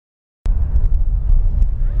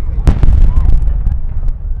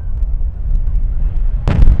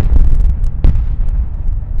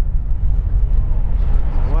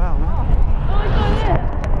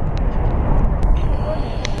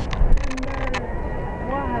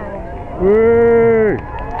Woo!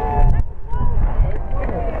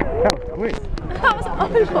 That was quick. That was awful. I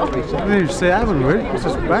didn't even see it happen, really. It was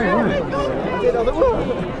just bang, wasn't it?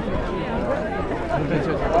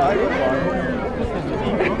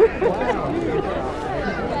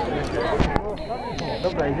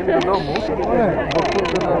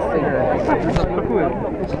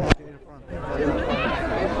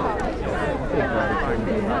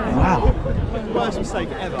 Wow. Worst mistake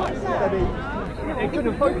ever. It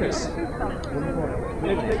couldn't focus.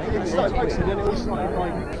 It started focusing and it was like...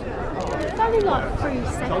 It's only like 3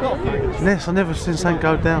 seconds. Yes, I never seen something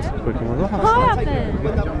go down so quick in my life. What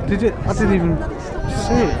happened? Did it? I didn't even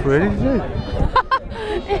see it, really, did you?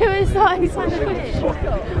 It was like so quick.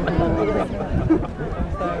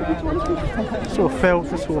 Just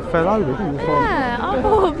sort of fell over, didn't it? Yeah, I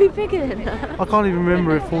thought it would be bigger than that. I can't even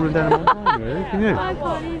remember it falling down in my brain, really, can you? I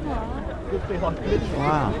can't either.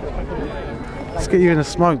 Wow. Let's get you in a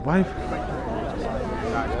smoke, babe.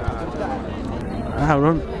 Hold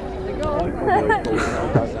on.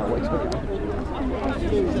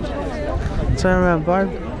 Turn around, babe.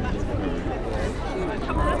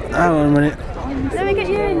 Hang on a minute. Let me get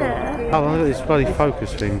you in there. Oh, look at this bloody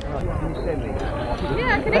focus thing.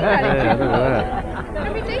 Yeah, I can eat that. Yeah, look at that.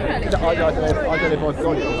 Can we do that? I don't know if I've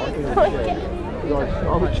got it.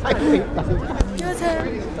 Your turn.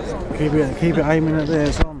 Keep it aiming at there,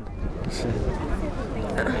 it's on.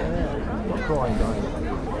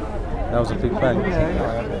 That was a big bang.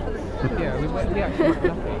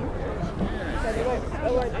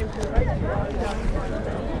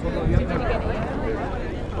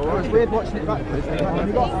 It's weird watching it backwards.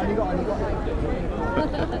 You got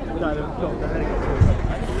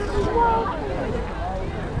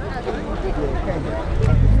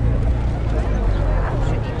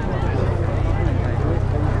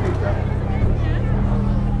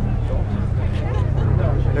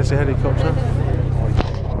There's a helicopter.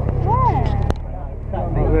 Where?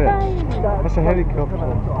 Right there. That's a helicopter. I'll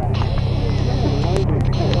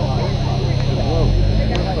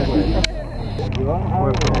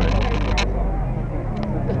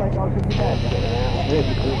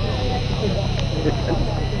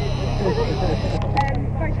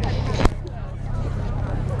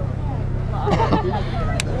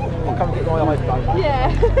come and get my eyes done.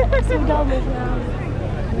 Yeah. It's all done with now.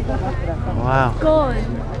 Wow. Gone.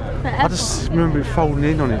 Forever. I just remember it folding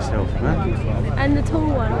in on itself, man. And the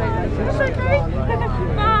tall one went. It's okay.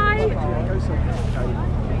 Bye.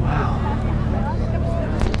 Wow.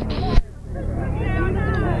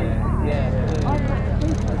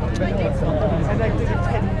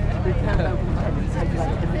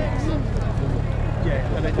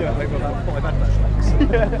 Yeah, and they do it over about 5 adverts.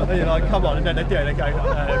 You're like, come on, and then they do it, they go,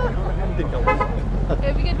 didn't go on.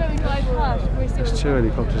 It'll be good when we drive past. There's 2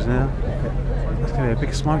 helicopters now. That's going to be a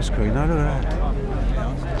big smoke screen, no, look at that.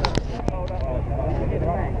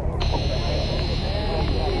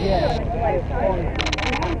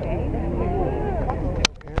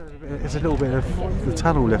 There's a little bit of the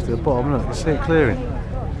tunnel left at the bottom, look, you see it clearing.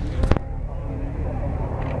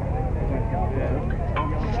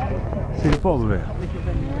 See the bottom of it?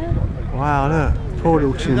 Wow, look, poor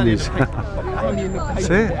little chimneys. See it?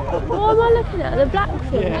 What am I looking at? The black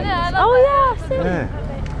thing? Yeah. Oh yeah, I see it. Yeah.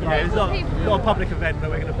 Yeah, it's not a public event, but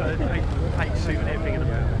we're going to put a fake souvenir thing in the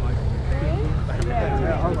middle.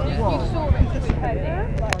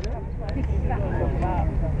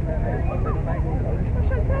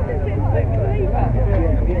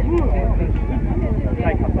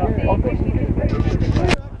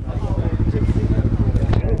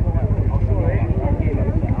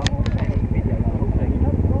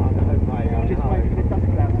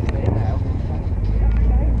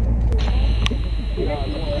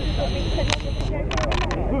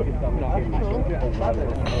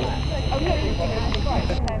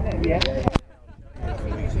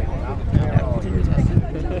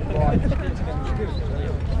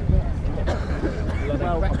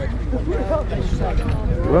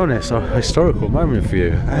 Well, Ness, a historical moment for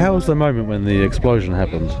you. How was the moment when the explosion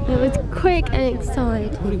happened? It was quick and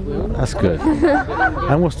exciting. That's good.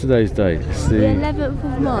 And what's today's date? It's The 11th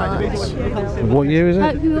of March. What year is it?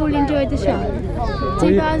 Hope you all enjoyed the show.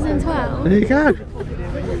 2012. There you go.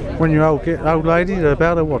 When you're old lady, they're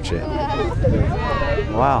about to watch it.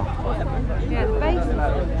 Wow.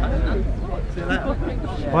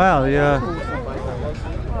 Wow,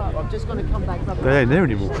 Just going to come back. they ain't there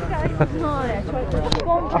anymore.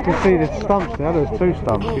 I can see the stumps now, there's 2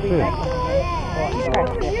 stumps, you see it?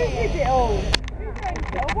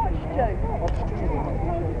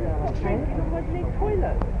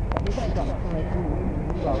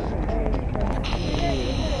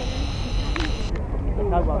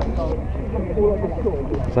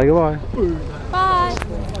 Say goodbye. Bye.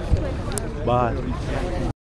 Bye.